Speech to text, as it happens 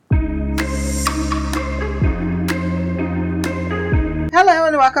Hello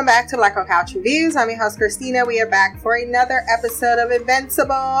and welcome back to Black on Couch Reviews. I'm your host, Christina. We are back for another episode of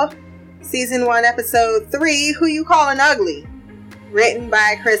Invincible, Season 1, Episode 3, Who You Callin' Ugly? Written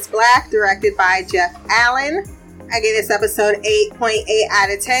by Chris Black, directed by Jeff Allen. I gave this episode 8.8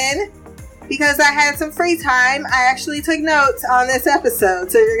 out of 10. Because I had some free time, I actually took notes on this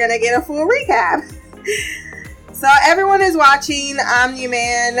episode, so you're going to get a full recap. So everyone is watching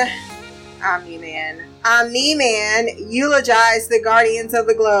Omni-Man eulogize the Guardians of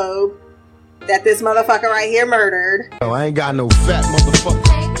the Globe that this motherfucker right here murdered. Oh, I ain't got no fat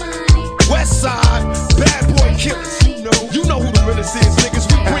motherfucker. West Side, bad boy killers. You know who the realest is, niggas.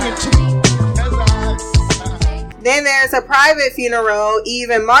 We bring it to. Then there's a private funeral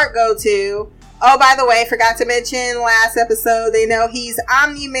Eve and Mark go to. Oh, by the way, forgot to mention last episode, they know he's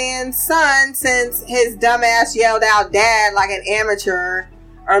Omni-Man's son since his dumbass yelled out dad like an amateur,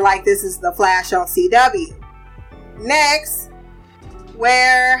 or like this is the Flash on CW. Next,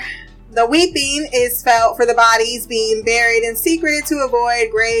 where the weeping is felt for the bodies being buried in secret to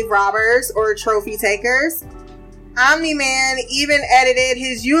avoid grave robbers or trophy takers, Omni-Man even edited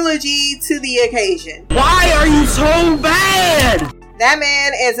his eulogy to the occasion. Why are you so bad? That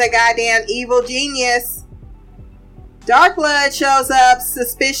man is a goddamn evil genius. Darkblood shows up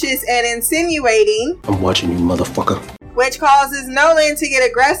suspicious and insinuating. I'm watching you, motherfucker. Which causes Nolan to get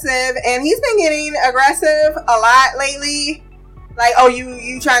aggressive, and he's been getting aggressive a lot lately. Like, oh,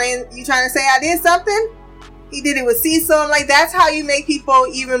 you trying to say I did something? He did it with Cecil. I'm like, that's how you make people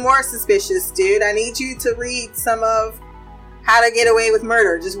even more suspicious, dude. I need you to read some of How to Get Away with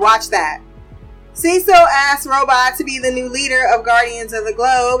Murder. Just watch that. Cecil asks Robot to be the new leader of Guardians of the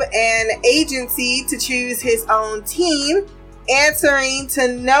Globe and agency to choose his own team, answering to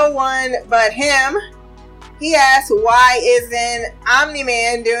no one but him. He asks why isn't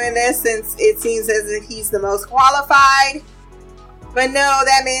Omni-Man doing this since it seems as if he's the most qualified. But no,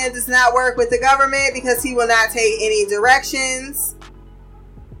 that man does not work with the government because he will not take any directions.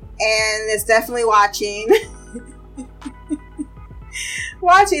 And it's definitely watching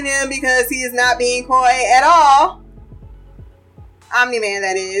him because he is not being coy at all. Omni-Man,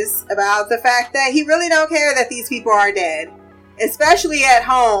 that is, about the fact that he really don't care that these people are dead. Especially at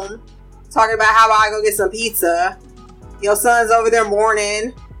home. Talking about how I go get some pizza. Your son's over there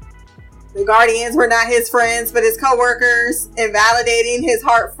mourning. The Guardians were not his friends, but his co-workers, invalidating his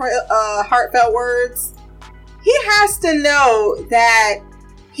heartfelt words. He has to know that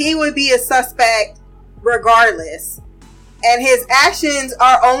he would be a suspect regardless. And his actions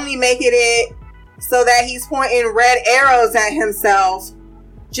are only making it so that he's pointing red arrows at himself.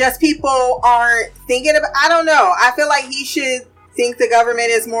 Just people aren't thinking about, I don't know. I feel like he should think the government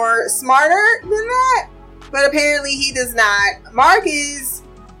is more smarter than that, but apparently he does not. Mark is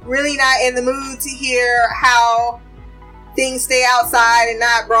really not in the mood to hear how things stay outside and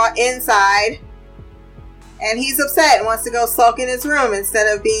not brought inside, and he's upset and wants to go sulk in his room instead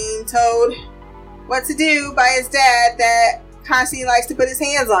of being told what to do by his dad that constantly likes to put his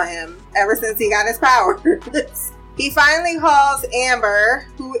hands on him ever since he got his powers. He finally calls Amber,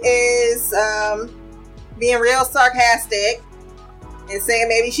 who is being real sarcastic and saying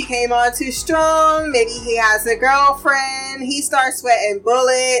maybe she came on too strong, maybe he has a girlfriend. He starts sweating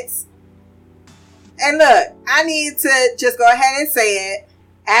bullets. And look, I need to just go ahead and say it.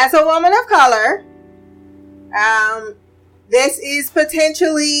 As a woman of color, this is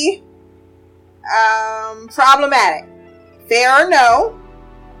potentially problematic. Fair or no?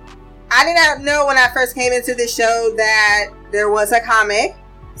 I did not know when I first came into this show that there was a comic.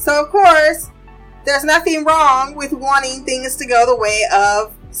 So of course, there's nothing wrong with wanting things to go the way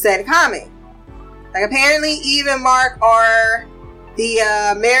of said comic. Like apparently Eve and Mark are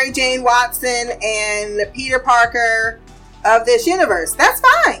the Mary Jane Watson and Peter Parker of this universe. That's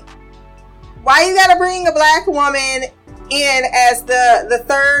fine. Why you gotta bring a black woman in as the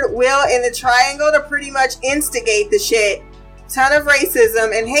third wheel in the triangle to pretty much instigate the shit? Ton of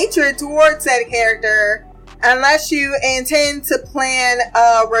racism and hatred towards said character, unless you intend to plan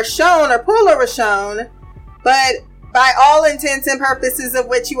a Rashon or pull a Rashon, but by all intents and purposes of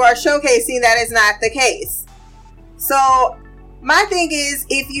which you are showcasing, that is not the case. So my thing is,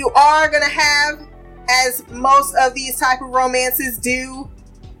 if you are going to have, as most of these type of romances do,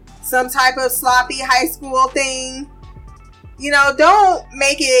 some type of sloppy high school thing, don't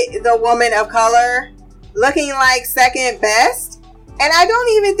make it the woman of color looking like second best. And I don't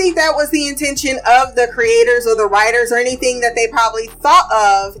even think that was the intention of the creators or the writers or anything that they probably thought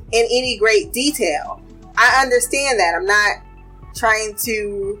of in any great detail. I understand that. I'm not trying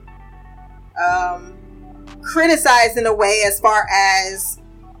to criticize in a way as far as,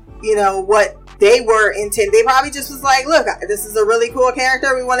 what they were intent. They probably just was like, look, this is a really cool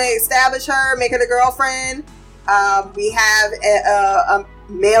character. We want to establish her, make her the girlfriend. We have a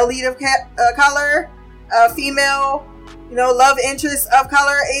male lead of color, a female, love interest of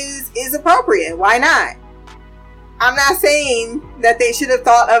color is appropriate. Why not? I'm not saying that they should have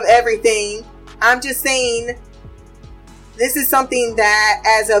thought of everything. I'm just saying this is something that,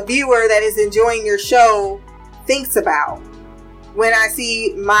 as a viewer that is enjoying your show, thinks about. When I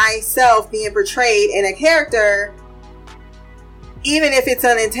see myself being portrayed in a character, even if it's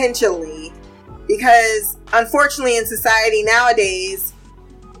unintentionally, because unfortunately in society nowadays,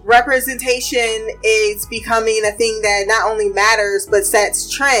 representation is becoming a thing that not only matters but sets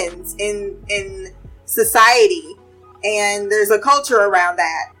trends in society, and there's a culture around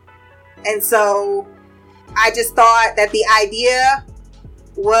that. And so I just thought that the idea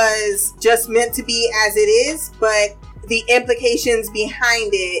was just meant to be as it is, but the implications behind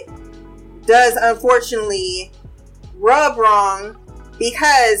it does unfortunately rub wrong,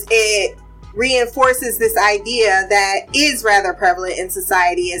 because it reinforces this idea that is rather prevalent in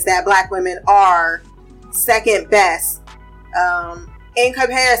society, is that Black women are second best in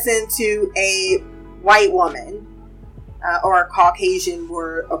comparison to a white woman or a Caucasian,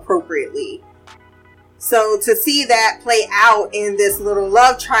 more appropriately. So to see that play out in this little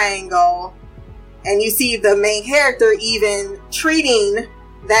love triangle, and you see the main character even treating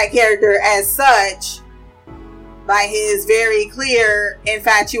that character as such by his very clear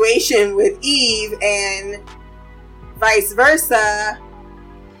infatuation with Eve and vice versa.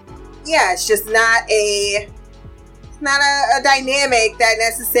 Yeah, it's just not a dynamic that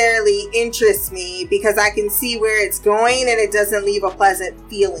necessarily interests me, because I can see where it's going and it doesn't leave a pleasant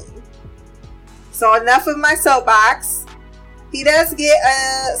feeling. So enough of my soapbox. He does get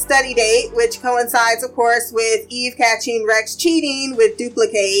a study date, which coincides, of course, with Eve catching Rex cheating with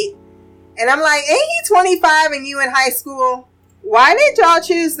Duplicate. And I'm like, ain't he 25 and you in high school? Why did y'all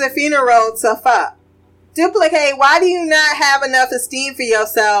choose the funeral to fuck? Duplicate, why do you not have enough esteem for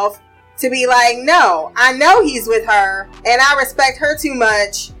yourself to be like, no, I know he's with her and I respect her too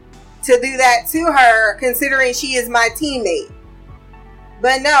much to do that to her, considering she is my teammate?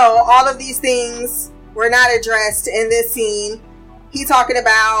 But no, all of these things were not addressed in this scene. He talking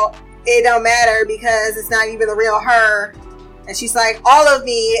about it don't matter because it's not even the real her. And she's like, all of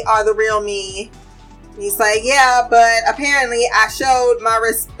me are the real me. And he's like, yeah, but apparently I showed my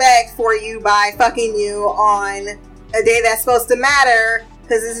respect for you by fucking you on a day that's supposed to matter,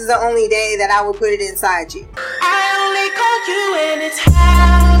 because this is the only day that I will put it inside you. I only call you when it's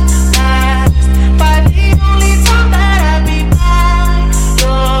half-past, but the only time that I be by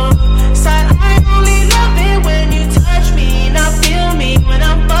your side. I only love it when you touch me, not feel me when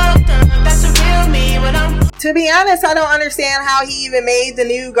I'm fucked up. That's the real me when I'm... To be honest, I don't understand how he even made the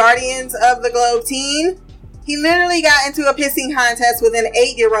new Guardians of the Globe team. He literally got into a pissing contest with an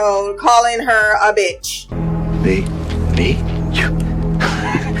 8-year-old calling her a bitch. Me?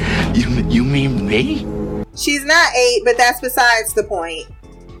 You mean me? She's not 8, but that's besides the point.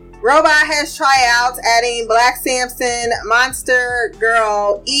 Robot has tryouts adding Black Samson, Monster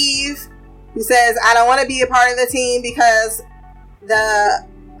Girl Eve, who says, I don't want to be a part of the team because the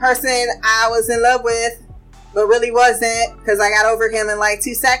person I was in love with, but really wasn't, because I got over him in like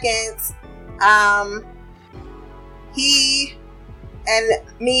 2 seconds. He and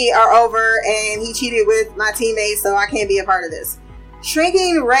me are over, and he cheated with my teammates, so I can't be a part of this.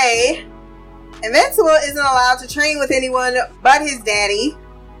 Shrinking Ray. Invincible isn't allowed to train with anyone but his daddy.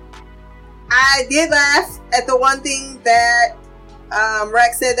 I did laugh at the one thing that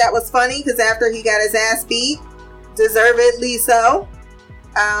Rex said that was funny, because after he got his ass beat, deservedly so,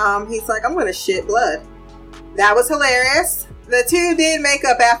 he's like, I'm gonna shit blood. That was hilarious. The two did make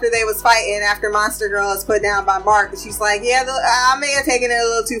up after they was fighting, after Monster Girl is put down by Mark. And she's like, yeah, I may have taken it a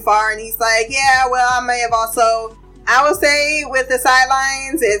little too far. And he's like, yeah, well, I may have also... I will say with the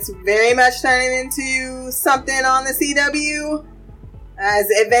sidelines, it's very much turning into something on the CW. As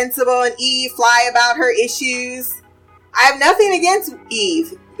Invincible and Eve fly about her issues. I have nothing against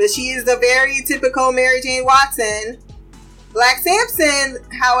Eve, but she is the very typical Mary Jane Watson. Black Samson,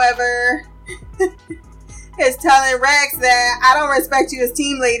 however, is telling Rex that I don't respect you as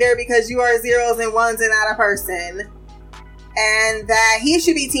team leader because you are zeros and ones and not a person. And that he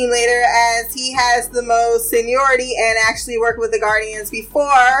should be team leader as he has the most seniority and actually worked with the Guardians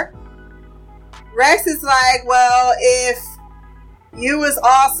before. Rex is like, well, if you was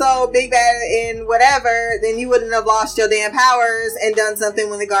also big bad in whatever, then you wouldn't have lost your damn powers and done something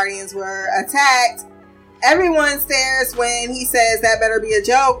when the Guardians were attacked. Everyone stares when he says that better be a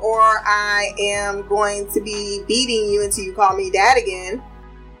joke or I am going to be beating you until you call me dad again.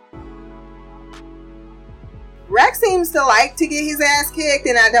 Rex seems to like to get his ass kicked,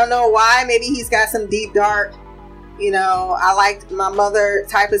 and I don't know why. Maybe he's got some deep, dark, I liked my mother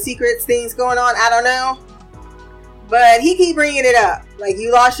type of secrets things going on. I don't know. But he keep bringing it up. Like,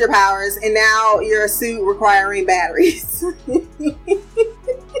 you lost your powers, and now you're a suit requiring batteries.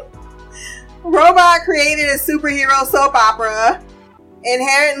 Robot created a superhero soap opera.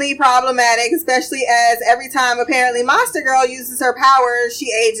 Inherently problematic, especially as every time apparently Monster Girl uses her powers,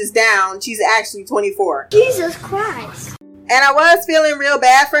 she ages down. She's actually 24. Jesus Christ. And I was feeling real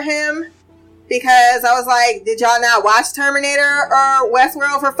bad for him because I was like, did y'all not watch Terminator or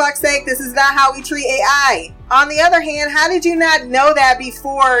Westworld, for fuck's sake? This is not how we treat AI. On the other hand, how did you not know that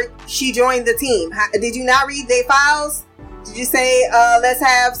before she joined the team? Did you not read their files? Did you say, let's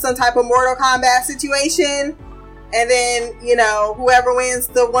have some type of Mortal Kombat situation? And then, whoever wins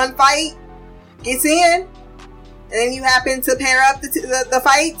the one fight gets in. And then you happen to pair up the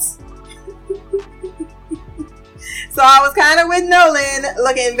fights. So I was kind of with Nolan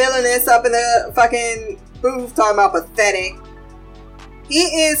looking villainous up in the fucking booth talking about pathetic. He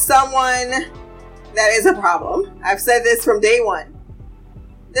is someone that is a problem. I've said this from day one.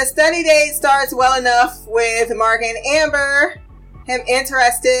 The study date starts well enough with Mark and Amber, him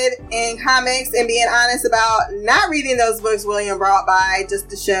interested in comics and being honest about not reading those books William brought by just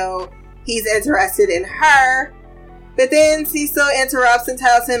to show he's interested in her. But then Cecil interrupts and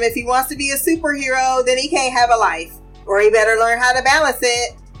tells him if he wants to be a superhero, then he can't have a life. Or he better learn how to balance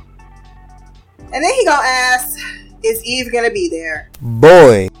it. And then he gonna ask, is Eve gonna be there?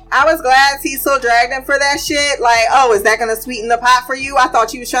 Boy. I was glad Cecil dragged him for that shit. Like, oh, is that gonna sweeten the pot for you? I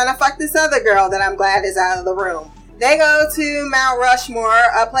thought you was trying to fuck this other girl that I'm glad is out of the room. They go to Mount Rushmore,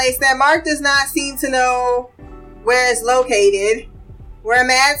 a place that Mark does not seem to know where it's located, where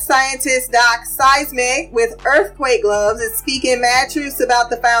mad scientist Doc Seismic with earthquake gloves is speaking mad truths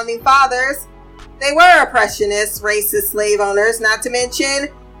about the founding fathers. They were oppressionists, racist slave owners, not to mention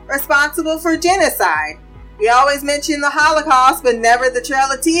responsible for genocide. We always mention the Holocaust, but never the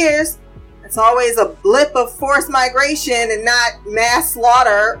Trail of Tears. It's always a blip of forced migration and not mass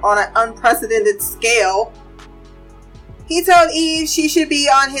slaughter on an unprecedented scale. He told Eve she should be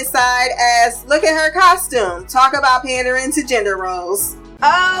on his side as, look at her costume. Talk about pandering to gender roles.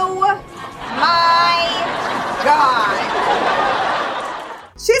 Oh my God.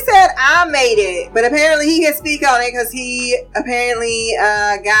 She said, I made it. But apparently he can speak on it because he apparently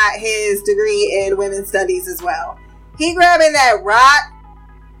got his degree in women's studies as well. He grabbing that rock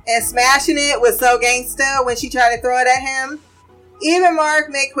and smashing it was so gangsta when she tried to throw it at him. Even Mark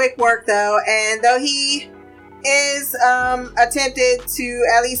made quick work though. And though he is attempted to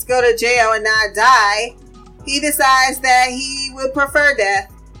at least go to jail and not die, he decides that he would prefer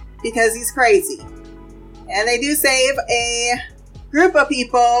death because he's crazy. And they do save a group of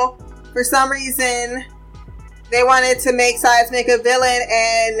people. For some reason, they wanted to make Seismic a villain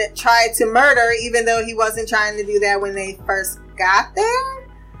and tried to murder, even though he wasn't trying to do that when they first got there.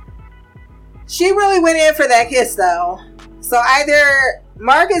 She really went in for that kiss though. So either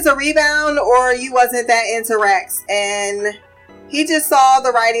Mark is a rebound or you wasn't that into Rex, and he just saw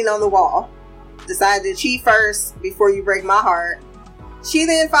the writing on the wall. Decided to cheat first before you break my heart. She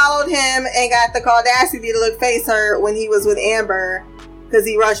then followed him and got the audacity to look face hurt when he was with Amber because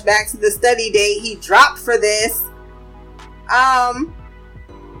he rushed back to the study date he dropped for this.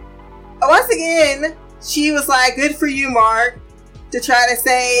 Once again, she was like, good for you, Mark, to try to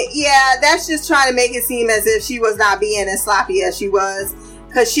say, yeah, that's just trying to make it seem as if she was not being as sloppy as she was,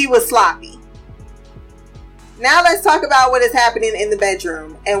 because she was sloppy. Now let's talk about what is happening in the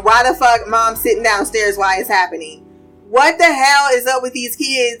bedroom and why the fuck mom's sitting downstairs while it's happening. What the hell is up with these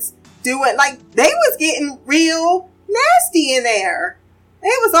kids doing? Like, they was getting real nasty in there.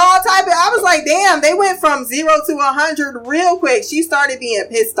 It was all type of, I was like, damn, they went from 0 to 100 real quick. She started being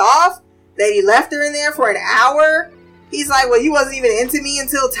pissed off that he left her in there for an hour. He's like, well, you wasn't even into me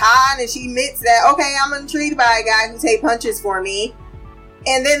until Todd. And she admits that, okay, I'm intrigued by a guy who take punches for me.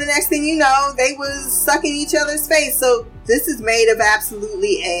 And then the next thing you know, they was sucking each other's face. So this is made of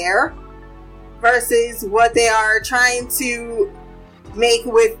absolutely air. Versus what they are trying to make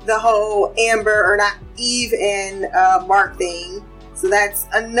with the whole Amber, or not, Eve and Mark thing. So that's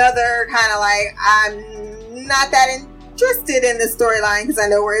another kind of like, I'm not that interested in the storyline because I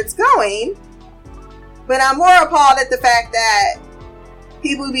know where it's going. But I'm more appalled at the fact that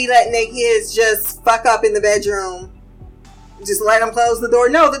people be letting their kids just fuck up in the bedroom. Just let them close the door.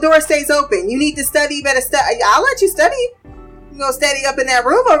 No, the door stays open. You need to study, you better study. I'll let you study. You go steady up in that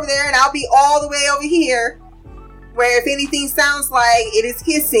room over there, and I'll be all the way over here, where if anything sounds like it is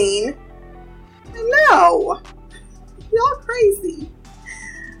kissing, no, y'all crazy.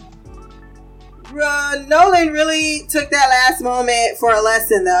 Nolan really took that last moment for a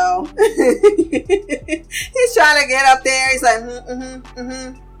lesson, though. He's trying to get up there. He's like,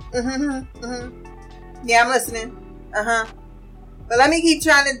 yeah, I'm listening. But let me keep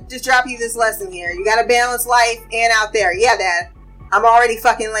trying to just drop you this lesson here. You gotta balance life and out there. Yeah, Dad. I'm already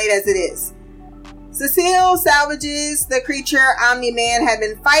fucking late as it is. Cecile salvages the creature Omni-Man had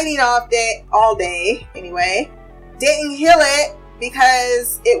been fighting all day, anyway. Didn't heal it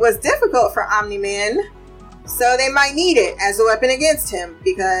because it was difficult for Omni-Man, so they might need it as a weapon against him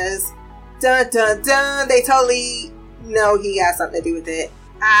because, dun dun dun, they totally know he got something to do with it.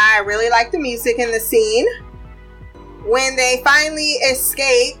 I really like the music in the scene. When they finally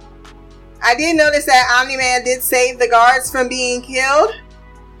escape, I did notice that Omni-Man did save the guards from being killed.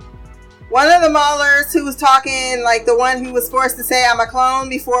 One of the Maulers who was talking, like the one who was forced to say I'm a clone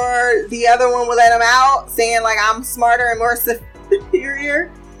before the other one would let him out, saying like I'm smarter and more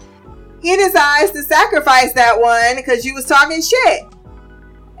superior, he decides to sacrifice that one because you was talking shit.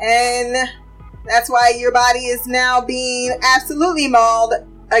 And that's why your body is now being absolutely mauled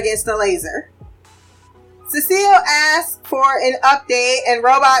against a laser. Cecile asks for an update, and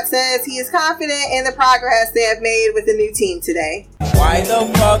Robot says he is confident in the progress they have made with the new team today. Why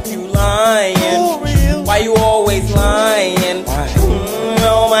the fuck you lying? Why you always lying?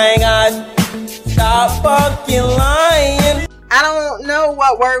 Oh my god, stop fucking lying. I don't know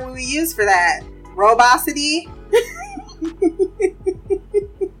what word we would use for that. Robosity?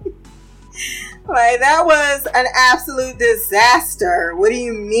 Like, that was an absolute disaster. What do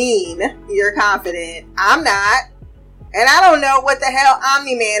you mean you're confident? I'm not. And I don't know what the hell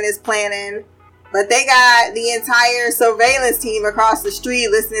Omni-Man is planning, but they got the entire surveillance team across the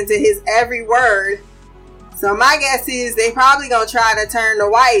street listening to his every word. So my guess is they probably gonna try to turn the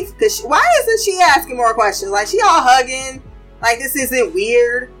wife, because why isn't she asking more questions? Like, she all hugging, like this isn't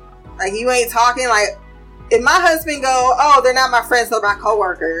weird, like you ain't talking. Like, if my husband go, oh, they're not my friends, they're my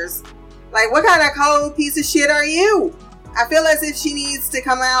coworkers, like what kind of cold piece of shit are you? I feel as if she needs to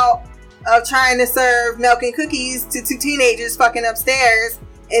come out of trying to serve milk and cookies to two teenagers fucking upstairs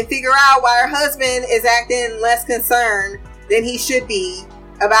and figure out why her husband is acting less concerned than he should be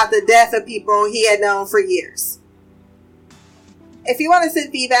about the death of people he had known for years. If you want to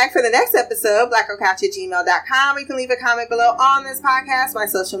send feedback for the next episode, blackgirlcouch@gmail.com. You can leave a comment below on this podcast. My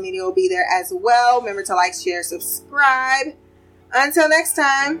social media will be there as well. Remember to like, share, subscribe. Until next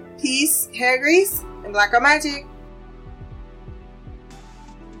time, peace, hair grease, and black girl magic.